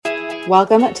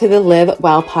Welcome to the Live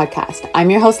Well podcast. I'm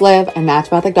your host, Liv, a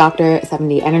naturopathic doctor,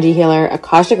 7D energy healer,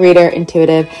 Akashic reader,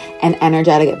 intuitive, and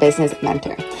energetic business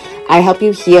mentor. I help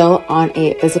you heal on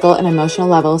a physical and emotional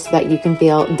level so that you can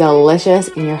feel delicious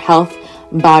in your health,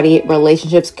 body,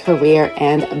 relationships, career,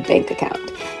 and bank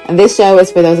account. And this show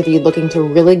is for those of you looking to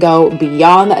really go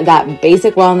beyond that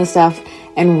basic wellness stuff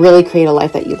and really create a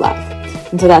life that you love.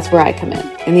 And so that's where I come in.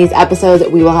 In these episodes,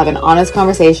 we will have an honest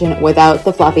conversation without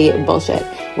the fluffy bullshit.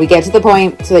 We get to the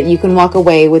point so that you can walk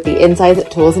away with the insights,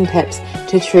 tools, and tips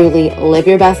to truly live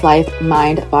your best life,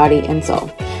 mind, body, and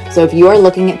soul. So if you are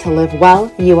looking to live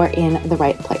well, you are in the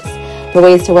right place. For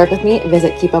ways to work with me,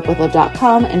 visit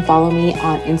keepupwithliv.com and follow me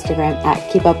on Instagram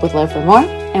at keepupwithliv for more.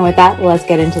 And with that, let's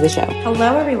get into the show.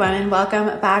 Hello, everyone, and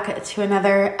welcome back to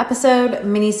another episode,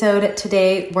 mini-sode.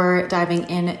 Today, we're diving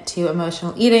into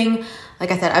emotional eating.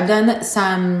 Like I said, I've done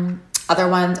some other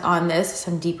ones on this,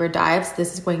 some deeper dives.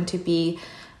 This is going to be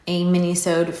a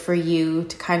mini-sode for you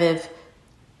to kind of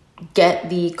get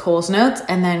the Coles notes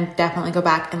and then definitely go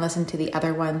back and listen to the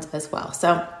other ones as well.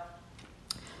 So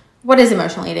what is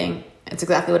emotional eating? It's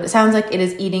exactly what it sounds like. It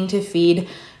is eating to feed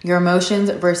your emotions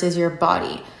versus your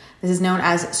body. This is known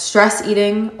as stress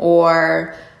eating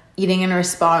or eating in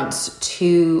response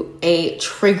to a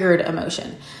triggered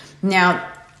emotion. Now,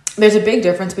 there's a big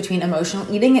difference between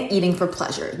emotional eating and eating for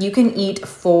pleasure. You can eat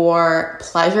for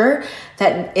pleasure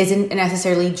that isn't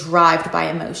necessarily driven by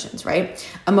emotions, right?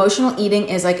 Emotional eating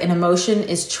is like an emotion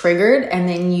is triggered and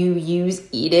then you use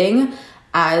eating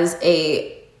as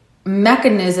a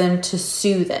mechanism to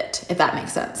soothe it, if that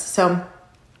makes sense. So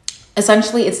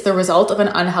essentially, it's the result of an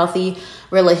unhealthy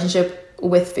relationship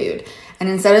with food. And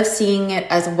instead of seeing it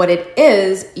as what it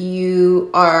is, you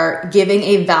are giving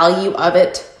a value of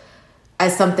it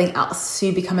as something else. So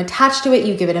you become attached to it,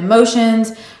 you give it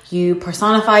emotions, you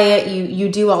personify it, you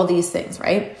do all these things,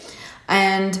 right?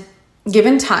 And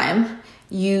given time,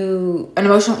 an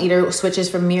emotional eater switches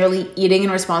from merely eating in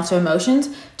response to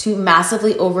emotions to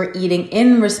massively overeating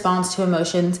in response to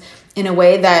emotions in a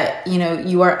way that,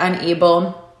 you are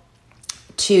unable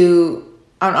to,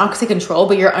 I'm not gonna say control,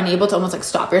 but you're unable to almost like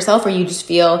stop yourself, or you just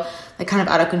feel like kind of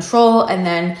out of control, and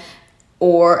then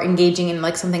or engaging in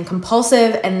like something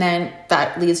compulsive, and then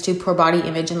that leads to poor body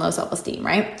image and low self-esteem,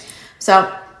 right?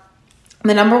 So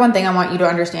the number one thing I want you to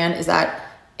understand is that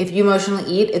if you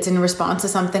emotionally eat, it's in response to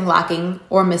something lacking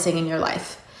or missing in your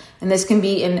life. And this can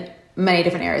be in many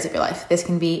different areas of your life. This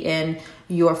can be in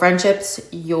your friendships,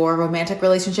 your romantic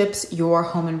relationships, your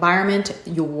home environment,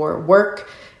 your work.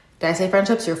 Did I say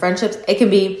friendships? Your friendships. It can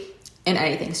be in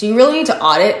anything. So you really need to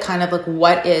audit kind of like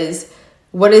what is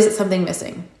something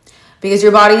missing? Because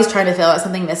your body is trying to fill out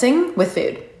something missing with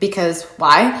food. Because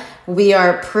why? We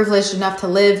are privileged enough to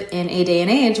live in a day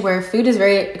and age where food is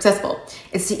very accessible.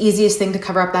 It's the easiest thing to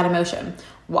cover up that emotion.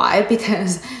 Why?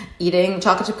 Because eating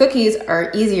chocolate chip cookies are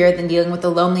easier than dealing with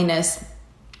the loneliness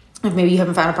if maybe you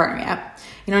haven't found a partner yet.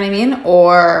 You know what I mean?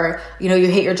 Or, you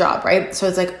hate your job, right? So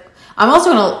it's like, I'm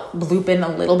also going to loop in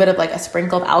a little bit of like a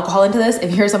sprinkle of alcohol into this.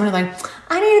 If you're someone who's like,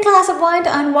 I need a glass of wine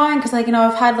to unwind because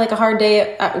I've had like a hard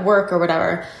day at work or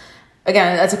whatever.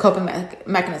 Again, that's a coping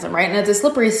mechanism, right? And it's a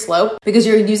slippery slope because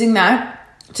you're using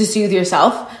that to soothe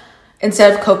yourself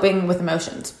instead of coping with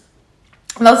emotions.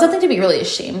 And that's something to be really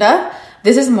ashamed of.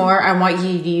 This is more, I want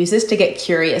you to use this to get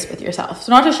curious with yourself.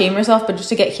 So not to shame yourself, but just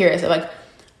to get curious of like,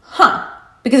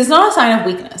 because it's not a sign of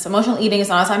weakness. Emotional eating is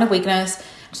not a sign of weakness. It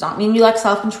does not mean you lack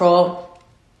self-control.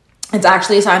 It's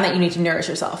actually a sign that you need to nourish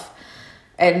yourself.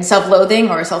 And self-loathing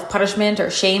or self-punishment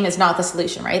or shame is not the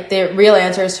solution, right? The real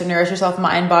answer is to nourish yourself,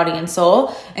 mind, body, and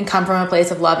soul, and come from a place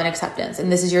of love and acceptance.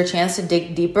 And this is your chance to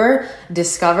dig deeper,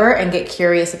 discover, and get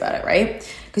curious about it, right?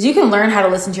 Because you can learn how to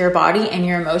listen to your body and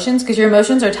your emotions, because your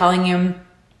emotions are telling you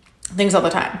things all the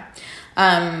time.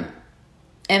 And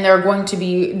there are going to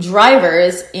be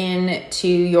drivers into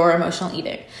your emotional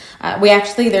eating.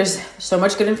 There's so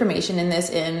much good information in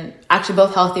this, in actually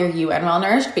both Healthier You and Well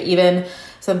Nourished, but even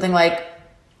something like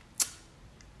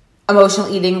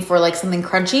emotional eating for like something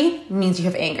crunchy means you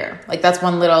have anger. Like that's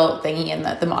one little thingy in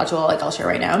the module, like I'll share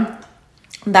right now.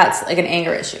 That's like an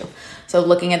anger issue. So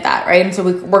looking at that, right? And so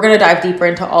we're going to dive deeper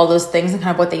into all those things and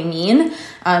kind of what they mean.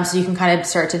 So you can kind of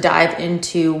start to dive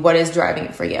into what is driving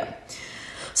it for you.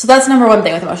 So that's number one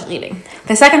thing with emotional eating.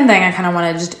 The second thing I kind of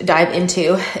want to just dive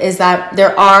into is that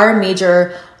there are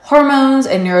major hormones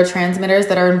and neurotransmitters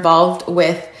that are involved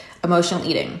with emotional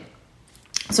eating.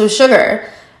 So sugar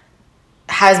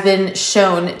has been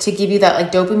shown to give you that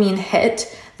like dopamine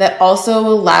hit that also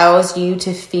allows you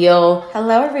to feel.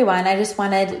 Hello everyone. I just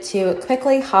wanted to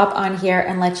quickly hop on here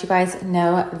and let you guys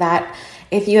know that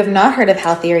If you have not heard of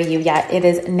Healthier You yet, it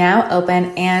is now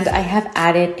open, and I have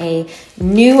added a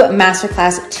new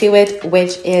masterclass to it,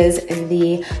 which is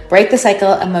the Break the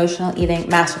Cycle Emotional Eating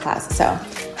Masterclass. So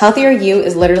Healthier You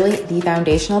is literally the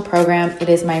foundational program. It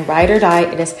is my ride or die.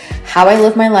 It is how I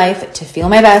live my life to feel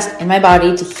my best in my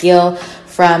body, to heal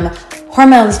from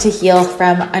hormones, to heal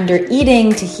from under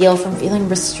eating, to heal from feeling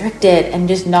restricted and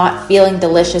just not feeling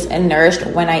delicious and nourished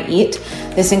when I eat.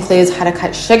 This includes how to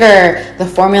cut sugar. The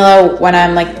formula when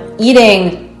I'm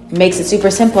eating makes it super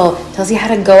simple. Tells you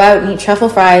how to go out and eat truffle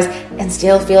fries and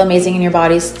still feel amazing in your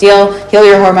body, still heal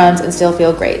your hormones, and still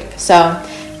feel great. So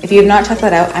if you have not checked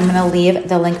that out, I'm going to leave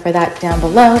the link for that down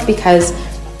below, because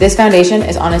this foundation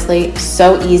is honestly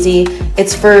so easy.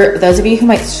 It's for those of you who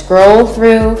might scroll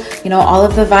through, all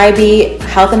of the vibey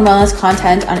health and wellness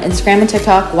content on Instagram and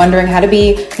TikTok, wondering how to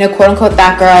be, quote unquote,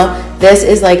 that girl. This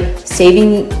is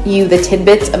saving you the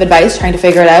tidbits of advice, trying to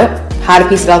figure it out, how to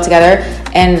piece it all together,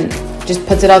 and just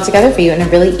puts it all together for you in a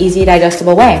really easy,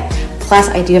 digestible way. Plus,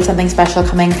 I do have something special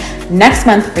coming next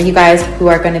month for you guys who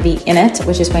are going to be in it,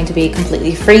 which is going to be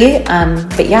completely free.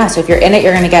 So if you're in it,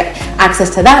 you're going to get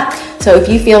access to that. So if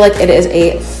you feel like it is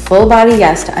a full body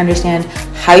yes to understand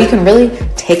how you can really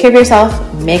take care of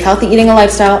yourself, make healthy eating a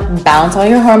lifestyle, balance all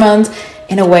your hormones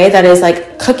in a way that is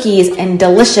like cookies and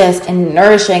delicious and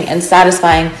nourishing and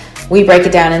satisfying, we break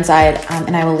it down inside,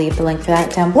 and I will leave the link for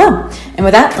that down below. And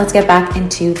with that, let's get back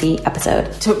into the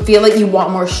episode. To feel like you want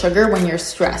more sugar when you're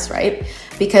stressed, right?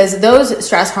 Because those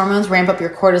stress hormones ramp up your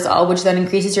cortisol, which then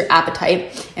increases your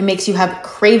appetite and makes you have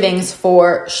cravings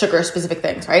for sugar-specific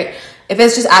things, right? If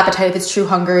it's just appetite, if it's true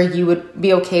hunger, you would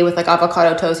be okay with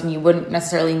avocado toast and you wouldn't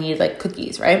necessarily need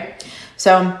cookies, right?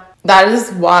 So that is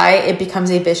why it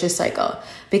becomes a vicious cycle,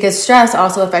 because stress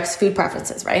also affects food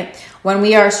preferences, right? When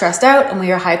we are stressed out and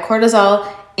we are high cortisol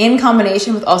in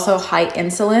combination with also high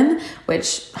insulin,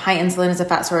 which high insulin is a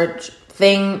fat storage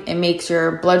thing. It makes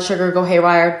your blood sugar go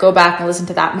haywire. Go back and listen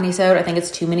to that minisode. I think it's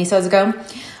 2 minisodes ago.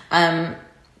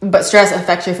 But stress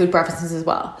affects your food preferences as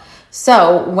well.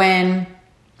 So when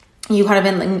you kind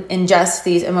of ingest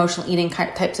these emotional eating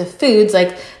types of foods,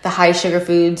 like the high sugar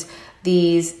foods,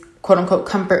 these quote unquote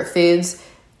comfort foods,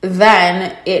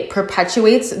 then it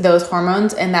perpetuates those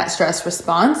hormones and that stress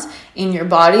response in your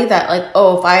body that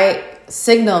if I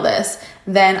signal this,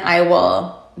 then I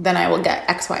will get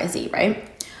XYZ, right?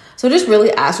 So just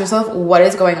really ask yourself, what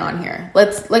is going on here?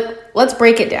 Let's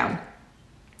break it down,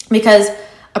 because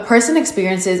a person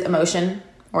experiences emotion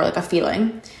or a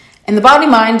feeling, and the body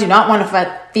and mind do not want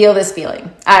to feel this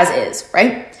feeling as is,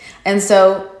 right? And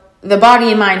so the body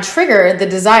and mind trigger the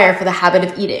desire for the habit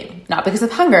of eating, not because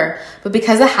of hunger, but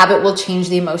because the habit will change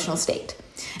the emotional state.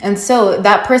 And so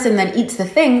that person then eats the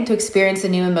thing to experience the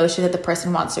new emotion that the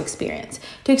person wants to experience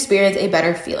a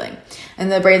better feeling.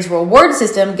 And the brain's reward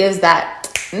system gives that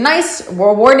nice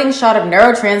rewarding shot of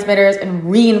neurotransmitters and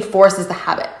reinforces the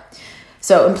habit.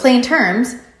 So in plain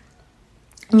terms,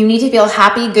 you need to feel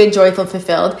happy, good, joyful,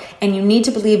 fulfilled, and you need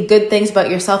to believe good things about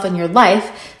yourself and your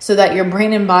life so that your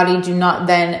brain and body do not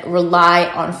then rely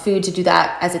on food to do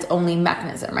that as its only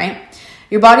mechanism, right?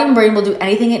 Your body and brain will do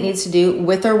anything it needs to do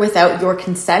with or without your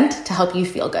consent to help you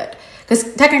feel good.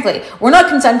 Because technically, we're not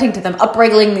consenting to them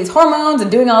upregulating these hormones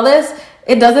and doing all this.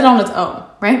 It does it on its own,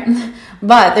 right?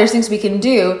 But there's things we can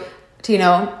do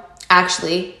to,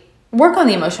 actually work on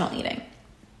the emotional eating,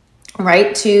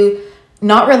 right? To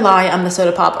not rely on the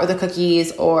soda pop or the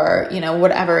cookies or,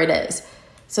 whatever it is.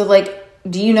 So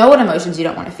do you know what emotions you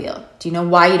don't want to feel? Do you know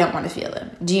why you don't want to feel them?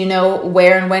 Do you know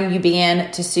where and when you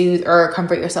began to soothe or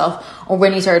comfort yourself, or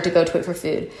when you started to go to it for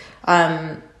food?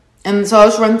 And so I'll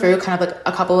just run through kind of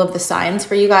a couple of the signs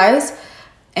for you guys.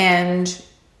 And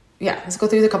let's go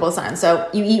through the couple of signs. So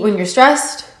you eat when you're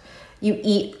stressed. You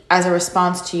eat as a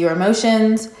response to your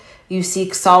emotions. You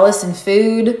seek solace in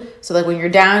food. So when you're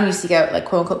down, you seek out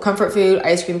quote unquote comfort food,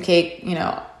 ice cream, cake,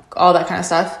 all that kind of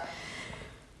stuff.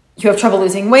 You have trouble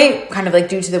losing weight, kind of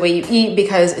due to the way you eat,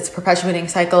 because it's a perpetuating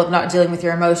cycle of not dealing with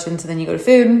your emotions, and then you go to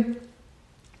food.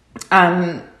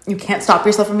 You can't stop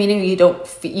yourself from eating.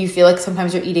 You feel like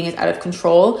sometimes your eating is out of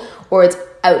control or it's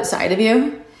outside of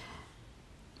you.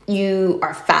 You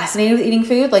are fascinated with eating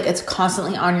food. It's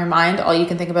constantly on your mind. All you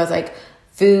can think about is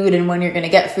food and when you're going to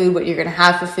get food, what you're going to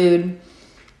have for food.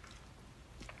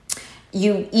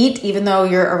 You eat even though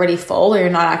you're already full or you're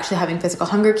not actually having physical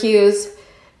hunger cues.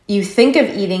 You think of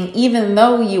eating even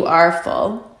though you are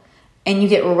full, and you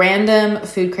get random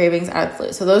food cravings out of the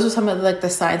blue. So those are some of the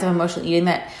signs of emotional eating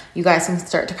that you guys can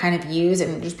start to kind of use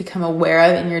and just become aware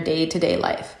of in your day-to-day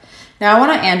life. Now I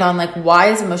want to end on why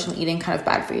is emotional eating kind of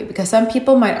bad for you? Because some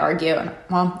people might argue, and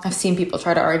I've seen people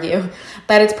try to argue,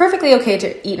 that it's perfectly okay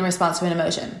to eat in response to an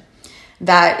emotion.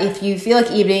 That if you feel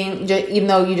like eating, even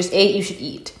though you just ate, you should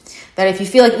eat. That if you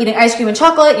feel like eating ice cream and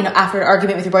chocolate, after an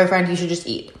argument with your boyfriend, you should just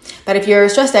eat. That if you're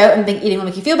stressed out and think eating will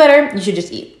make you feel better, you should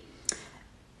just eat.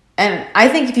 And I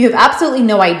think if you have absolutely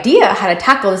no idea how to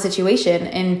tackle the situation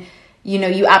and,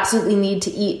 you absolutely need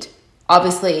to eat,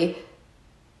 obviously,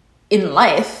 in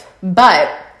life, but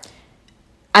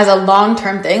as a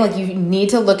long-term thing, like you need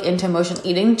to look into emotional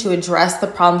eating to address the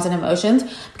problems and emotions,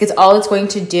 because all it's going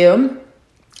to do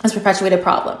is perpetuate a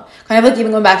problem. Kind of like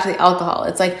even going back to the alcohol.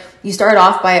 It's like you start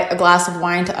off by a glass of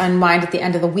wine to unwind at the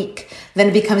end of the week. Then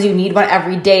it becomes you need one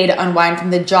every day to unwind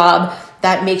from the job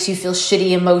that makes you feel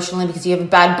shitty emotionally because you have a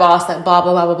bad boss that blah,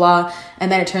 blah, blah, blah, blah.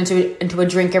 And then it turns into a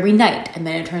drink every night. And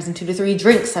then it turns into 2 to 3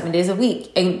 drinks 7 days a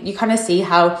week. And you kind of see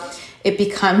how it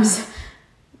becomes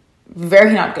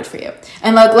very not good for you.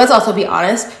 And let's also be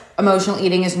honest, emotional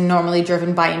eating is normally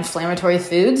driven by inflammatory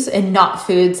foods and not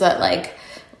foods that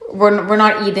we're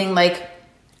not eating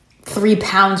 3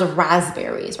 pounds of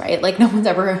raspberries, right? No one's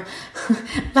ever,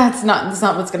 that's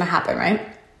not what's going to happen, right?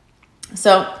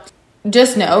 So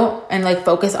just know and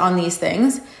focus on these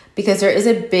things, because there is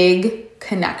a big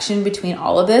connection between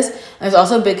all of this. There's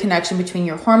also a big connection between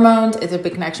your hormones. It's a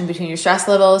big connection between your stress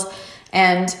levels.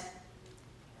 And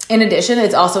in addition,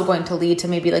 it's also going to lead to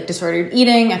maybe disordered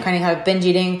eating and kind of binge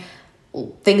eating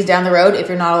things down the road if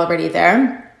you're not already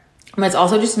there. But it's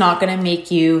also just not going to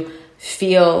make you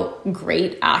feel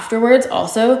great afterwards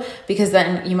also, because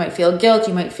then you might feel guilt,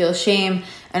 you might feel shame,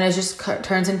 and it just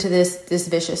turns into this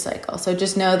vicious cycle. So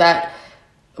just know that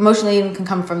emotional eating can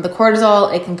come from the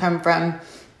cortisol. It can come from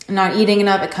not eating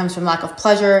enough. It comes from lack of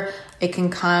pleasure. It can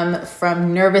come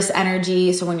from nervous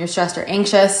energy. So when you're stressed or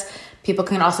anxious, people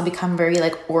can also become very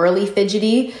orally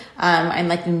fidgety,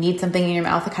 and you need something in your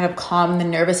mouth to kind of calm the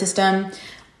nervous system.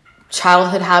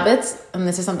 Childhood habits, and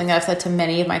this is something that I've said to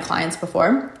many of my clients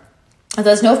before,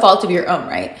 that's no fault of your own,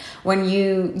 right? When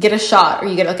you get a shot or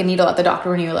you get a needle at the doctor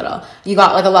when you were little, you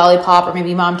got a lollipop, or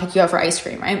maybe mom took you out for ice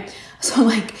cream, right? So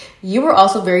you were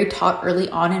also very taught early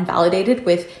on and validated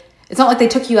with, it's not like they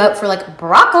took you out for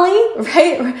broccoli,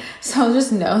 right? So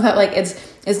just know that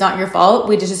it's not your fault.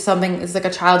 We just something, it's a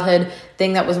childhood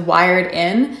thing that was wired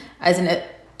in as an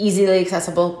easily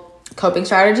accessible coping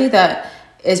strategy that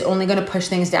is only going to push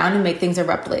things down and make things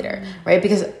erupt later, right?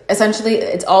 Because essentially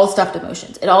it's all stuffed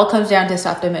emotions. It all comes down to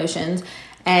stuffed emotions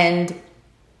and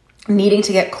needing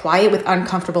to get quiet with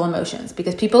uncomfortable emotions,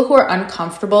 because people who are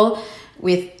uncomfortable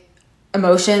with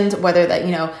emotions, whether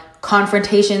that,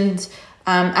 confrontations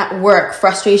at work,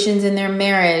 frustrations in their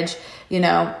marriage,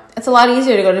 it's a lot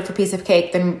easier to go for a piece of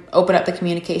cake than open up the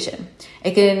communication.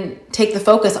 It can take the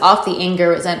focus off the anger,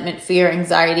 resentment, fear,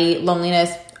 anxiety,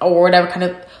 loneliness, or whatever kind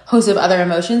of host of other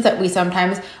emotions that we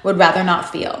sometimes would rather not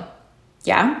feel.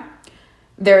 Yeah.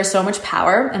 There is so much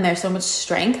power and there's so much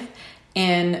strength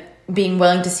in being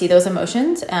willing to see those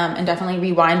emotions, and definitely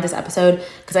rewind this episode,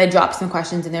 because I dropped some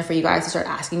questions in there for you guys to start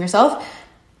asking yourself,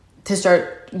 to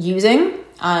start using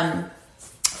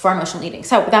for emotional eating.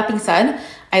 So with that being said,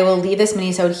 I will leave this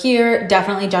mini-sode here.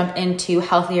 Definitely jump into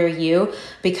Healthier You,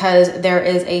 because there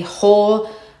is a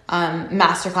whole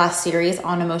masterclass series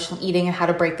on emotional eating and how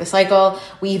to break the cycle.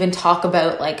 We even talk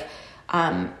about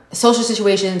social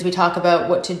situations. We talk about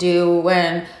what to do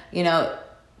when,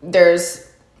 there's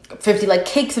 50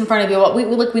 cakes in front of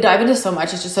you. We dive into so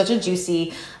much. It's just such a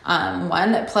juicy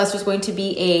one. Plus there's going to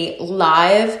be a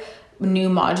live new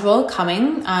module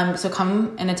coming. So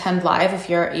come and attend live if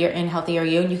you're in Healthier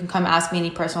You, and you can come ask me any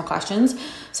personal questions.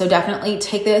 So definitely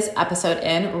take this episode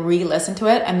in, re-listen to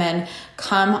it, and then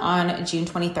come on June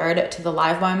 23rd to the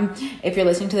live one. If you're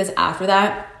listening to this after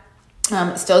that,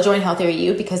 still join Healthier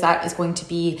You, because that is going to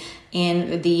be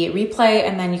in the replay.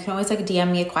 And then you can always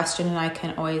DM me a question and I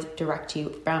can always direct you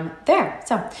from there.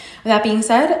 So with that being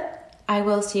said, I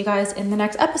will see you guys in the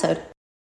next episode.